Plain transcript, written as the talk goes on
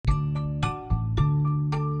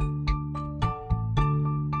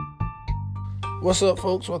What's up,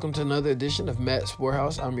 folks? Welcome to another edition of Matt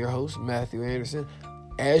Sporthouse. I'm your host, Matthew Anderson.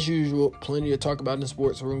 As usual, plenty to talk about in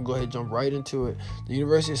sports, so we're going to go ahead and jump right into it. The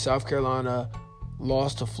University of South Carolina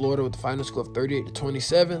lost to Florida with the final score of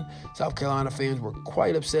 38-27. South Carolina fans were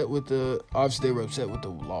quite upset with obviously they were upset with the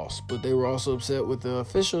loss, but they were also upset with the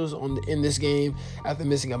officials in this game after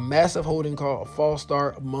missing a massive holding call, a false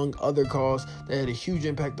start, among other calls that had a huge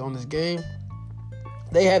impact on this game.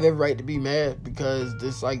 They have every right to be mad because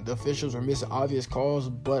the officials are missing obvious calls,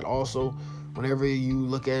 but also whenever you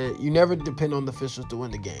look at it, you never depend on the officials to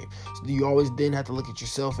win the game. So you always then have to look at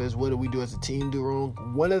yourself as what do we do as a team do wrong.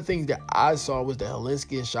 One of the things that I saw was that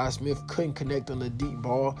Hilinski and Shi Smith couldn't connect on the deep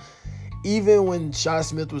ball. Even when Shi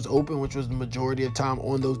Smith was open, which was the majority of time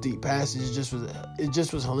on those deep passes, it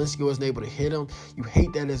just was Hilinski wasn't able to hit him. You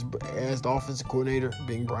hate that as the offensive coordinator,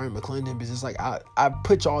 being Brian McClendon, because it's like I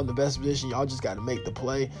put y'all in the best position. Y'all just got to make the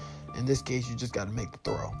play. In this case, you just got to make the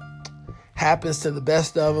throw. Happens to the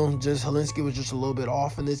best of them. Just Hilinski was just a little bit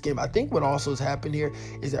off in this game. I think what also has happened here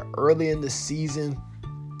is that early in the season,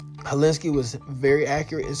 Hilinski was very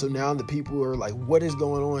accurate, and so now the people are like, "What is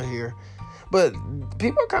going on here?" But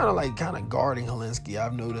people are kind of guarding Hilinski.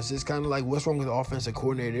 I've noticed it's kind of like, what's wrong with the offensive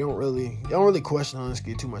coordinator? They don't really question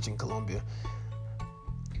Hilinski too much in Columbia.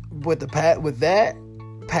 With that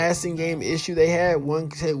passing game issue they had, one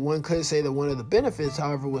could say that one of the benefits,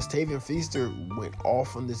 however, was Tavian Feaster went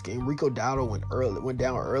off on this game. Rico Dowdle went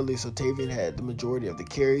down early, so Tavian had the majority of the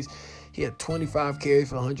carries. He had 25 carries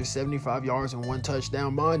for 175 yards and 1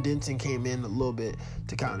 touchdown. Mon Denson came in a little bit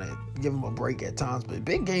to kind of give him a break at times, but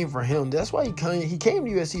big game for him. That's why he came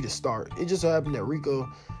to USC to start. It just so happened that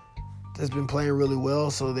Rico has been playing really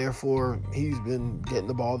well, so therefore he's been getting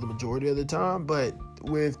the ball the majority of the time. But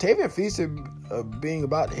with Tavian Feaster being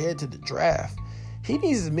about to head to the draft, he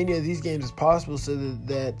needs as many of these games as possible so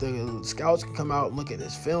that the scouts can come out and look at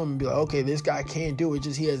his film and be like, okay, this guy can do it,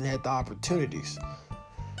 just he hasn't had the opportunities.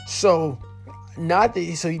 So he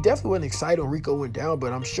definitely wasn't excited when Rico went down,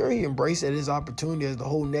 but I'm sure he embraced his opportunity as the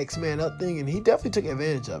whole next man up thing, and he definitely took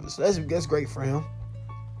advantage of it. So that's great for him.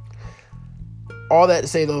 All that to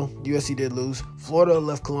say, though, USC did lose. Florida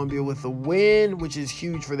left Columbia with a win, which is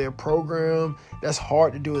huge for their program. That's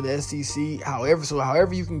hard to do in the SEC.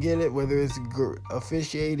 However you can get it, whether it's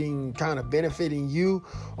officiating kind of benefiting you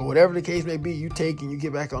or whatever the case may be, you take and you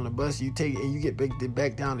get back on the bus, you take and you get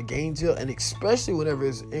back down to Gainesville, and especially whenever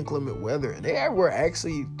it's inclement weather. And they were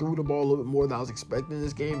actually threw the ball a little bit more than I was expecting in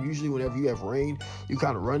this game. Usually whenever you have rain, you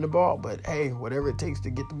kind of run the ball, but hey, whatever it takes to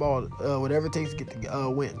get the ball, whatever it takes to get the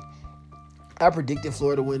win. I predicted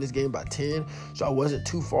Florida to win this game by 10, so I wasn't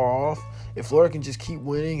too far off. If Florida can just keep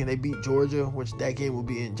winning and they beat Georgia, which that game will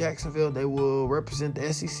be in Jacksonville, they will represent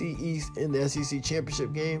the SEC East in the SEC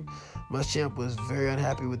championship game. Muschamp was very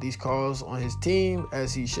unhappy with these calls on his team,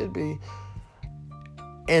 as he should be.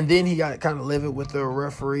 And then he got kind of livid with the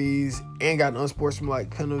referees and got an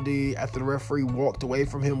unsportsmanlike penalty after the referee walked away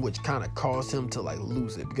from him, which kind of caused him to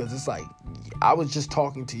lose it, because it's like, I was just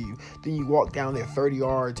talking to you. Then you walk down there 30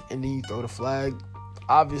 yards and then you throw the flag.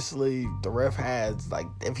 Obviously, the ref has,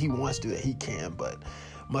 if he wants to do that, he can, but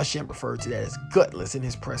Muschamp referred to that as gutless in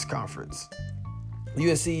his press conference.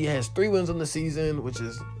 USC has 3 wins on the season, which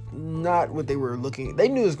is not what they were looking. They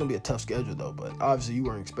knew it was going to be a tough schedule, though, but obviously you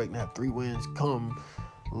weren't expecting to have 3 wins come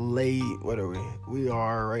late, what are we? We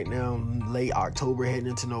are right now late October heading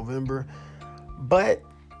into November. But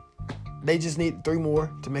they just need 3 more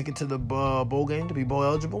to make it to the bowl game, to be bowl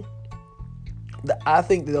eligible. I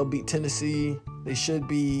think that they'll beat Tennessee. They should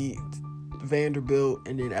beat Vanderbilt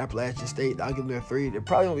and then Appalachian State. I'll give them their 3. They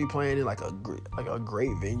probably won't be playing in a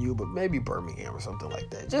great venue, but maybe Birmingham or something like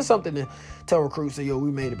that. Just something to tell recruits that,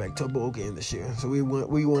 we made it back to a bowl game this year. So we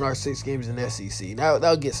won our 6 games in the SEC. Now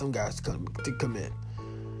that'll get some guys to commit.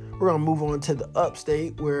 We're going to move on to the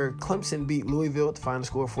upstate, where Clemson beat Louisville at the final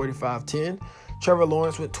score of 45-10. Trevor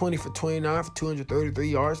Lawrence went 20 for 29 for 233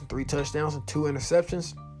 yards and 3 touchdowns and 2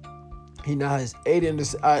 interceptions. He now has 8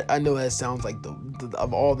 interceptions. I know that sounds like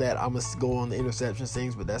of all that, I must go on the interceptions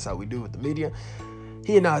things, but that's how we do with the media.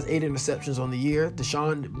 He now has 8 interceptions on the year.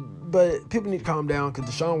 But people need to calm down, because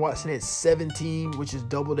Deshaun Watson had 17, which is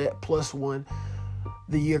double that, plus 1.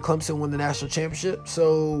 The year Clemson won the national championship.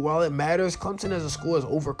 So while it matters, Clemson as a school has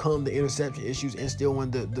overcome the interception issues and still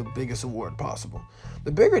won the biggest award possible.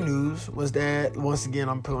 The bigger news was that, once again,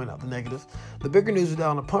 I'm pulling out the negative. The bigger news was that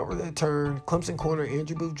on a punt return, Clemson corner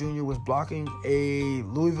Andrew Booth Jr. was blocking a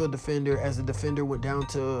Louisville defender as the defender went down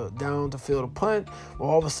to field a punt. Well,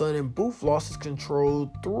 all of a sudden, Booth lost his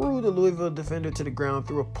control, threw the Louisville defender to the ground,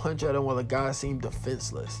 threw a punch at him while the guy seemed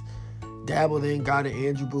defenseless. Dabo then got in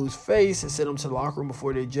Andrew Booth's face and sent him to the locker room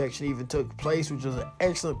before the ejection even took place, which was an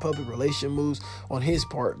excellent public relation move on his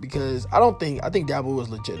part, because I think Dabo was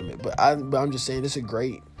legitimate, but I'm just saying it's a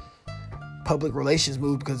great public relations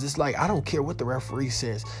move, because it's like, I don't care what the referee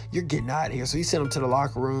says, you're getting out of here. So he sent him to the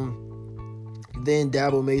locker room. Then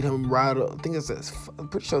Dabo made him ride, I'm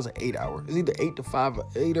pretty sure it's an 8 hour. It's either 8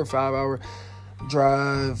 or 5 hour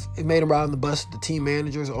drive. It made him ride on the bus with the team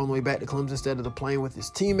managers on the way back to Clemson instead of the plane with his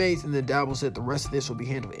teammates. And then Dabo said the rest of this will be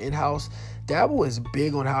handled in-house. Dabo is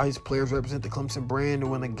big on how his players represent the Clemson brand, and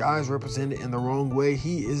when the guys represent it in the wrong way,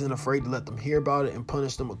 he isn't afraid to let them hear about it and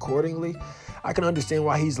punish them accordingly. I can understand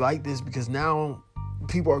why he's like this, because now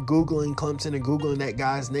people are Googling Clemson and Googling that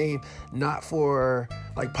guy's name, not for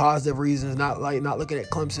like positive reasons, not looking at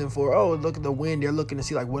Clemson for, oh, look at the win. They're looking to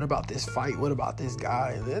see, like, what about this fight? What about this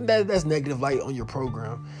guy? And that's negative light on your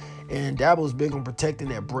program. And Dabo's big on protecting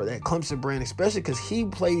that Clemson brand, especially because he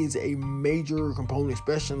plays a major component,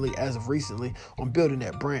 especially as of recently, on building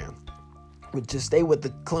that brand. But to stay with the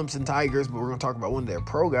Clemson Tigers, but we're going to talk about one of their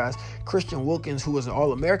pro guys, Christian Wilkins, who was an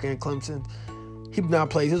All-American in Clemson. He now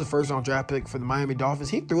plays. He was a first-round draft pick for the Miami Dolphins.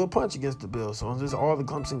 He threw a punch against the Bills. So there's all the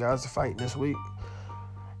Clemson guys are fighting this week.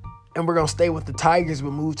 And we're going to stay with the Tigers,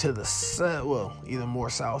 but move to the even more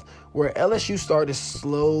south, where LSU started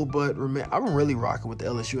slow, but I'm really rocking with the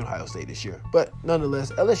LSU and Ohio State this year. But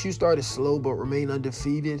nonetheless, LSU started slow, but remained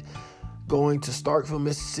undefeated, going to Starkville,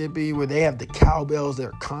 Mississippi, where they have the cowbells that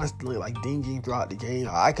are constantly like dinging throughout the game.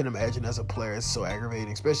 I can imagine as a player, it's so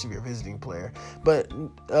aggravating, especially if you're a visiting player. But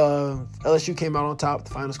LSU came out on top with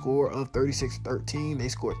the final score of 36-13. They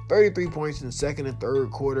scored 33 points in the second and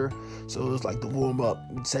third quarter. So it was like the warm-up,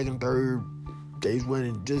 second, third, they went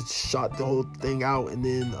and just shot the whole thing out. And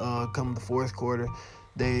then come the fourth quarter,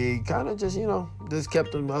 they kind of just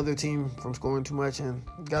kept the other team from scoring too much and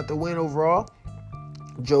got the win overall.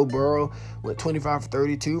 Joe Burrow went 25 for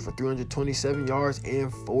 32 for 327 yards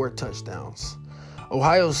and 4 touchdowns.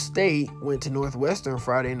 Ohio State went to Northwestern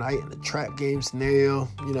Friday night in a trap game scenario.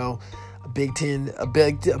 A Big Ten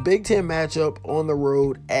matchup on the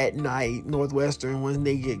road at night. Northwestern, when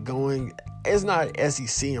they get going, it's not an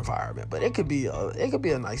SEC environment, but it could be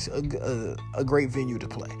a nice, a great venue to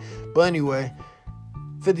play. But anyway,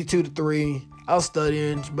 52-3. I was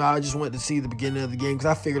studying, but I just wanted to see the beginning of the game because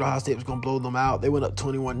I figured Ohio State was going to blow them out. They went up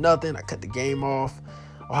 21-0. I cut the game off.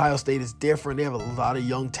 Ohio State is different. They have a lot of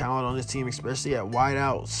young talent on this team, especially at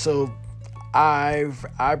wideout. So I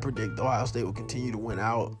predict Ohio State will continue to win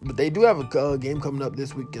out. But they do have a game coming up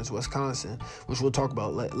this week against Wisconsin, which we'll talk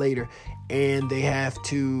about later. And they have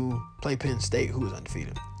to play Penn State, who is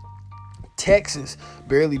undefeated. Texas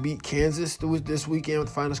barely beat Kansas this weekend with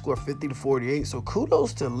the final score of 50-48. So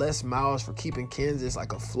kudos to Les Miles for keeping Kansas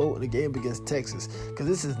like afloat in a game against Texas, because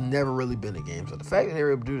this has never really been a game. So the fact that they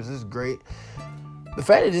were able to do this is great. The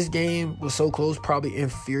fact that this game was so close probably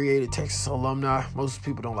infuriated Texas alumni. Most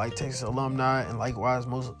people don't like Texas alumni, and likewise,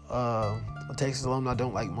 most Texas alumni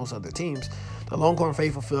don't like most other teams. The Longhorn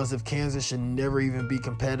faithful feel as if Kansas should never even be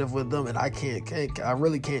competitive with them, and I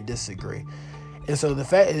really can't disagree. And so the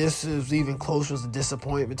fact that this is even close was a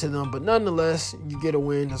disappointment to them. But nonetheless, you get a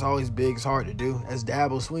win. It's always big. It's hard to do. As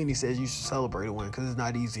Dabo Swinney says, you should celebrate a win because it's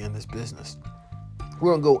not easy in this business.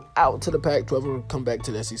 We're going to go out to the Pac-12. We're going to come back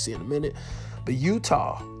to the SEC in a minute. But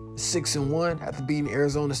Utah, 6-1 after beating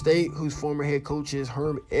Arizona State, whose former head coach is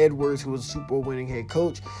Herm Edwards, who was a Super Bowl winning head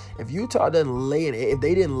coach. If Utah didn't lay an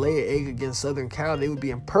egg against Southern Cal, they would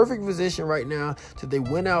be in perfect position right now to they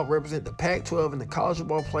win out, represent the Pac-12 in the college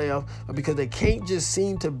football playoff. But because they can't just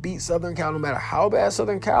seem to beat Southern Cal no matter how bad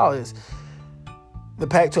Southern Cal is, the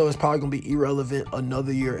Pac-12 is probably going to be irrelevant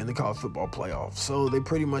another year in the college football playoff. So they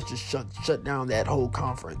pretty much just shut down that whole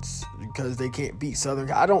conference because they can't beat Southern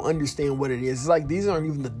Cal. I don't understand what it is. It's like these aren't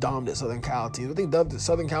even the dominant Southern Cal teams. I think the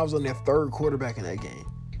Southern Cal was on their third quarterback in that game.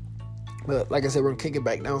 But like I said, we're going to kick it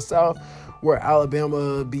back down south, where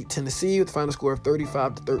Alabama beat Tennessee with the final score of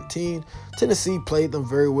 35-13. Tennessee played them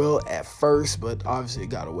very well at first, but obviously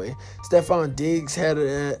it got away. Stephon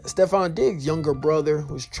Diggs' younger brother,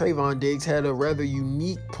 who's Trayvon Diggs, had a rather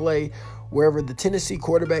unique play wherever the Tennessee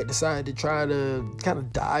quarterback decided to try to kind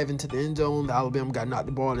of dive into the end zone. The Alabama guy knocked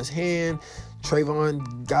the ball in his hand.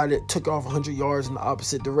 Trayvon got it, took off 100 yards in the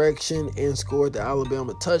opposite direction, and scored the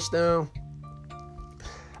Alabama touchdown.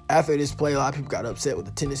 After this play, a lot of people got upset with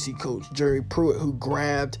the Tennessee coach, Jerry Pruitt, who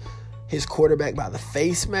grabbed his quarterback by the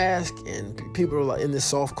face mask, and people are like, in this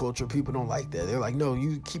soft culture, people don't like that. They're like, no,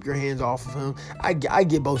 you keep your hands off of him. I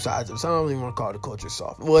get both sides of it, so I don't even want to call the culture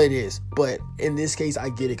soft. Well, it is, but in this case, I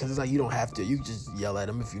get it, because it's like, you don't have to. You can just yell at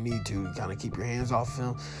him if you need to, kind of keep your hands off of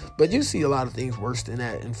him. But you see a lot of things worse than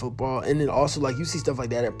that in football, and then also, like, you see stuff like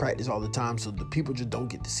that at practice all the time, so the people just don't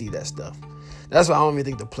get to see that stuff. That's why I don't even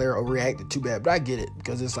think the player overreacted too bad, but I get it,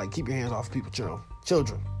 because it's like, keep your hands off of people,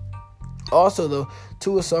 children. Also, though,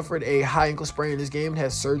 Tua suffered a high ankle sprain in this game and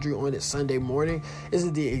had surgery on it Sunday morning. This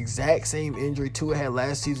is the exact same injury Tua had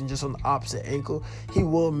last season, just on the opposite ankle. He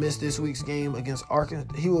will miss this week's game against Arkansas.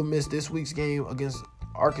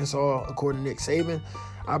 According to Nick Saban.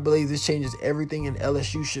 I believe this changes everything, and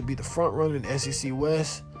LSU should be the front runner in the SEC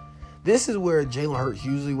West. This is where Jalen Hurts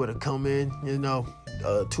usually would have come in.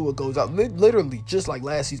 Tua goes out. Literally, just like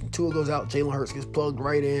last season, Tua goes out, Jalen Hurts gets plugged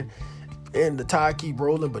right in, and the tide keep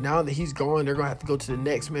rolling. But now that he's gone, they're going to have to go to the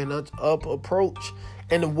next man up approach.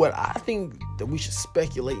 And what I think that we should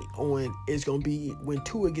speculate on is going to be when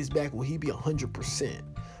Tua gets back, will he be 100%?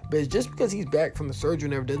 But just because he's back from the surgery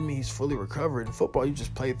never doesn't mean he's fully recovered. In football, you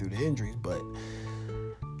just play through the injuries. But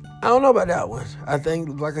I don't know about that one. I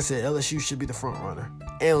think, like I said, LSU should be the front runner.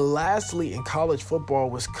 And lastly, in college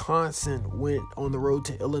football, Wisconsin went on the road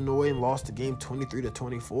to Illinois and lost the game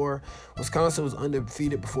 23-24. Wisconsin was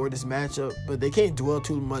undefeated before this matchup, but they can't dwell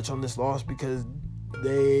too much on this loss because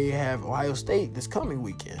they have Ohio State this coming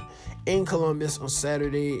weekend in Columbus on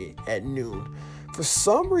Saturday at noon. For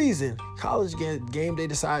some reason, College Game Day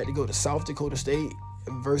decided to go to South Dakota State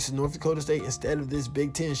versus North Dakota State instead of this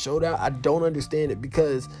Big Ten showdown. I don't understand it,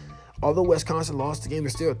 because although Wisconsin lost the game,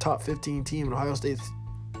 they're still a top 15 team, and Ohio State's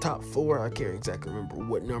top 4. I can't exactly remember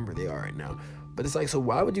what number they are right now. But it's like, so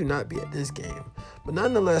why would you not be at this game? But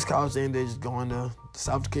nonetheless, College Game Day just going to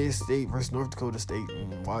South Dakota State versus North Dakota State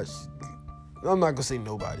and watch. I'm not going to say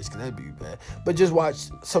nobody's, because that'd be bad. But just watch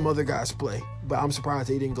some other guys play. But I'm surprised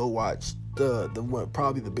they didn't go watch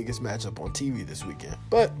probably the biggest matchup on TV this weekend.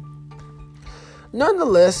 But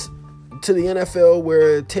nonetheless, to the NFL,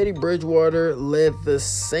 where Teddy Bridgewater led the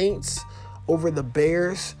Saints over the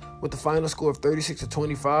Bears with the final score of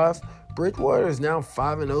 36-25. Bridgewater is now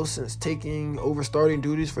 5-0 since taking over starting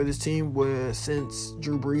duties for this team since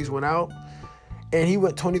Drew Brees went out. And he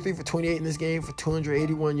went 23 for 28 in this game for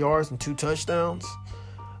 281 yards and 2 touchdowns.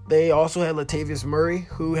 They also had Latavius Murray,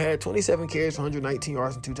 who had 27 carries for 119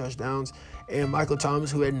 yards and 2 touchdowns, and Michael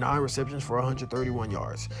Thomas, who had 9 receptions for 131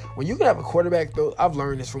 yards. When you can have a quarterback throw, I've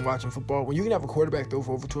learned this from watching football, when you can have a quarterback throw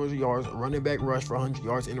for over 200 yards, a running back rush for 100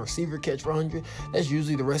 yards, and a receiver catch for 100, that's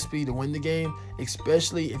usually the recipe to win the game,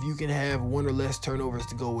 especially if you can have 1 or less turnovers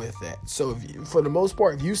to go with that. So for the most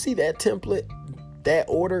part, if you see that template, that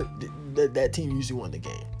order, that team usually won the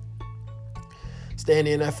game. Staying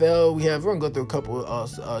in the NFL, we're gonna go through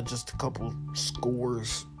a couple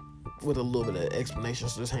scores with a little bit of explanation,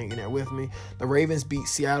 so just hang in there with me. The Ravens beat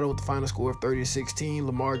Seattle with the final score of 30-16.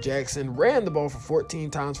 Lamar Jackson ran the ball for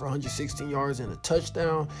 14 times for 116 yards and a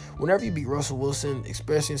touchdown. Whenever you beat Russell Wilson,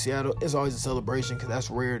 especially in Seattle, it's always a celebration, because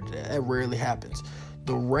that's rare. That rarely happens.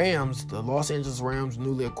 The Los Angeles Rams,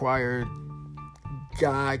 newly acquired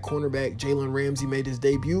cornerback Jalen Ramsey made his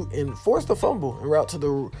debut and forced a fumble en route to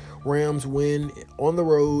the Rams win on the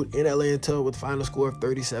road in Atlanta with the final score of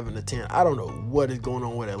 37-10. I don't know what is going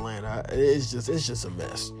on with Atlanta. It's just a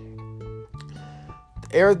mess.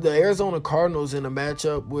 The Arizona Cardinals in a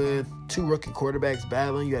matchup with 2 rookie quarterbacks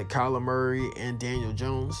battling. You had Kyler Murray and Daniel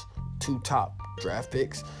Jones, 2 top draft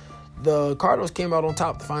picks. The Cardinals came out on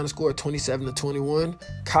top. The final score 27-21.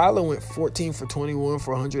 Kyler went 14 for 21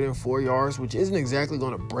 for 104 yards, which isn't exactly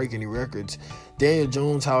going to break any records. Daniel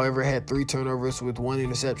Jones, however, had 3 turnovers with 1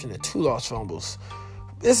 interception and 2 lost fumbles.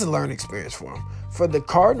 This is a learning experience for him. For the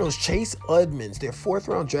Cardinals, Chase Edmonds, their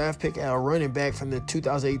 4th-round draft pick, a running back from the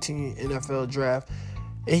 2018 NFL draft,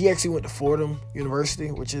 and he actually went to Fordham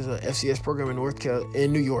University, which is a FCS program in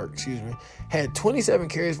New York, had 27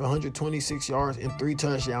 carries for 126 yards and 3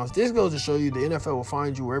 touchdowns. This goes to show you the NFL will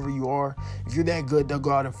find you wherever you are. If you're that good, they'll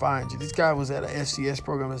go out and find you. This guy was at an FCS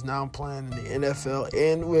program, is now playing in the NFL,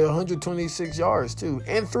 and with 126 yards too,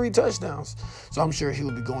 and 3 touchdowns. So I'm sure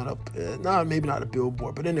he'll be going up, maybe not a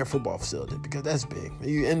billboard, but in their football facility, because that's big.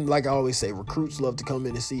 And like I always say, recruits love to come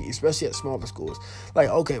in and see, especially at smaller schools. Like,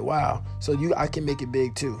 okay, wow, so I can make it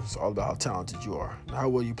big too. It's all about how talented you are and how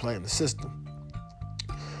well you play in the system.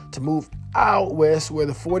 To move out west, where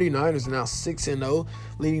the 49ers are now 6-0,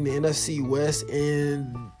 leading the NFC West,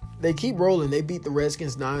 and they keep rolling. They beat the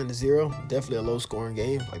Redskins 9-0. Definitely a low-scoring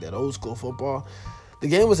game, like that old-school football. The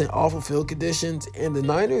game was in awful field conditions, and the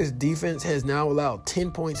Niners' defense has now allowed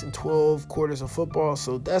 10 points in 12 quarters of football,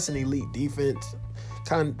 so that's an elite defense.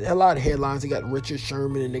 a lot of headlines. They got Richard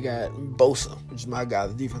Sherman and they got Bosa, which is my guy,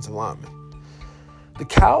 the defensive lineman. The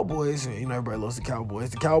Cowboys, everybody loves the Cowboys.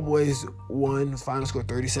 The Cowboys won, final score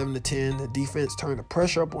 37-10. The defense turned the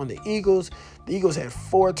pressure up on the Eagles. The Eagles had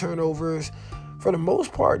 4 turnovers. For the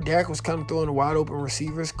most part, Dak was kind of throwing the wide open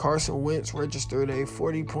receivers. Carson Wentz registered a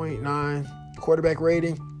 40.9 quarterback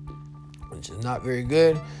rating, which is not very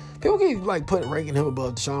good. People keep ranking him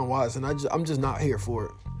above Deshaun Watson. I'm just not here for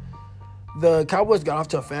it. The Cowboys got off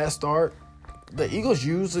to a fast start. The Eagles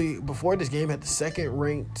usually, before this game, had the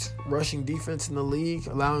second-ranked rushing defense in the league,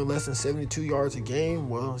 allowing less than 72 yards a game.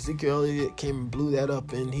 Well, Ezekiel Elliott came and blew that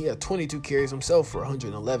up, and he had 22 carries himself for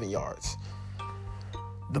 111 yards.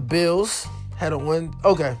 The Bills had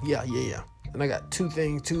And I got two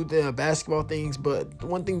basketball things, but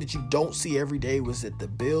one thing that you don't see every day was that the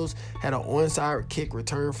Bills had an onside kick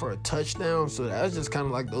return for a touchdown. So that was just kind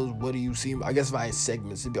of like those, what do you see? I guess if I had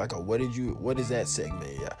segments, it'd be like, what is that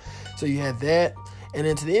segment? Yeah. So you had that. And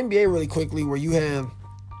then to the NBA really quickly, where you have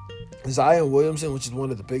Zion Williamson, which is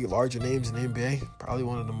one of the larger names in the NBA, probably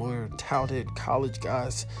one of the more touted college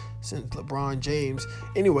guys since LeBron James.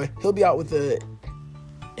 Anyway, he'll be out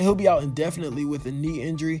indefinitely with a knee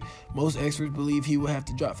injury. Most experts believe he will have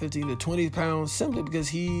to drop 15 to 20 pounds simply because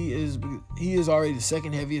he is already the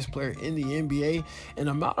second heaviest player in the NBA, and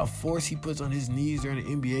the amount of force he puts on his knees during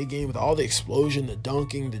an NBA game with all the explosion, the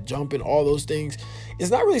dunking, the jumping, all those things, is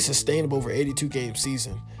not really sustainable over 82-game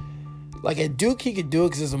season. Like at Duke, he could do it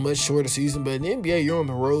because it's a much shorter season, but in the NBA, you're on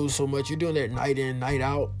the road so much. You're doing that night in, night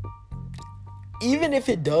out. Even if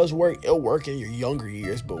it does work, it'll work in your younger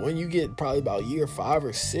years. But when you get probably about year 5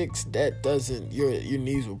 or 6, that doesn't, your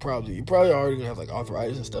knees will you're probably already going to have like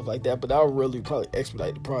arthritis and stuff like that. But that will really probably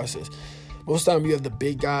expedite the process. Most of the time you have the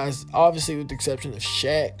big guys, obviously with the exception of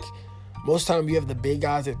Shaq. Most of the time you have the big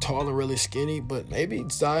guys that are tall and really skinny. But maybe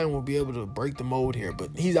Zion will be able to break the mold here.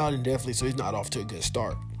 But he's out indefinitely, so he's not off to a good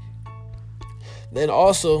start. Then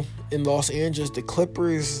also in Los Angeles, the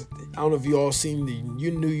Clippers, I don't know if you all seen the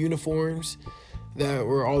new uniforms that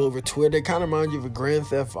were all over Twitter. They kind of remind you of a Grand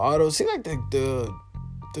Theft Auto. It seems like the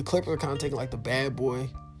Clippers are kind of taking like the bad boy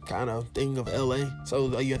kind of thing of LA.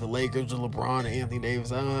 So you have the Lakers with LeBron and Anthony Davis.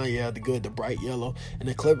 The bright yellow. And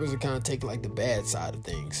the Clippers are kind of taking like the bad side of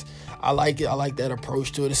things. I like it. I like that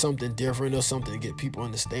approach to it. It's something different. It's something to get people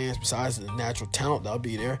in the stands besides the natural talent that'll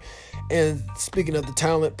be there. And speaking of the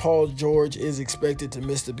talent, Paul George is expected to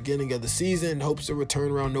miss the beginning of the season. Hopes to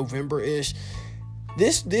return around November-ish.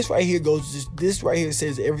 This right here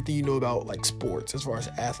says everything you know about like sports as far as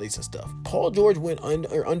athletes and stuff. Paul George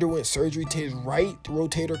underwent surgery to his right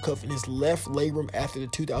rotator cuff and his left labrum after the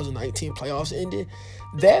 2019 playoffs ended.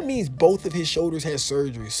 That means both of his shoulders had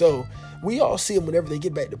surgery. So we all see them whenever they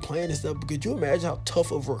get back to playing and stuff. But could you imagine how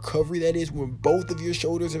tough of a recovery that is when both of your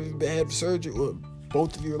shoulders have had surgery? Or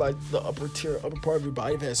both of your the upper part of your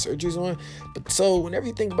body have had surgeries on. But so whenever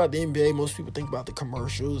you think about the NBA, most people think about the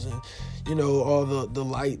commercials and all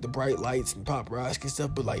the bright lights and paparazzi and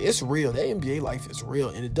stuff. But it's real. That NBA life is real,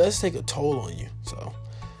 and it does take a toll on you. So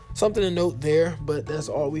something to note there. But that's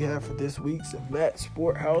all we have for this week's Matt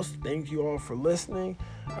Sporthouse. Thank you all for listening.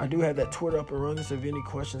 I do have that Twitter up and running. So if you have any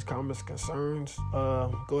questions, comments, concerns,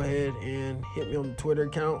 go ahead and hit me on the Twitter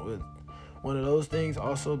account with one of those things.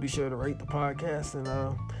 Also, be sure to rate the podcast,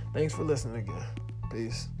 and thanks for listening again.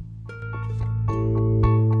 Peace.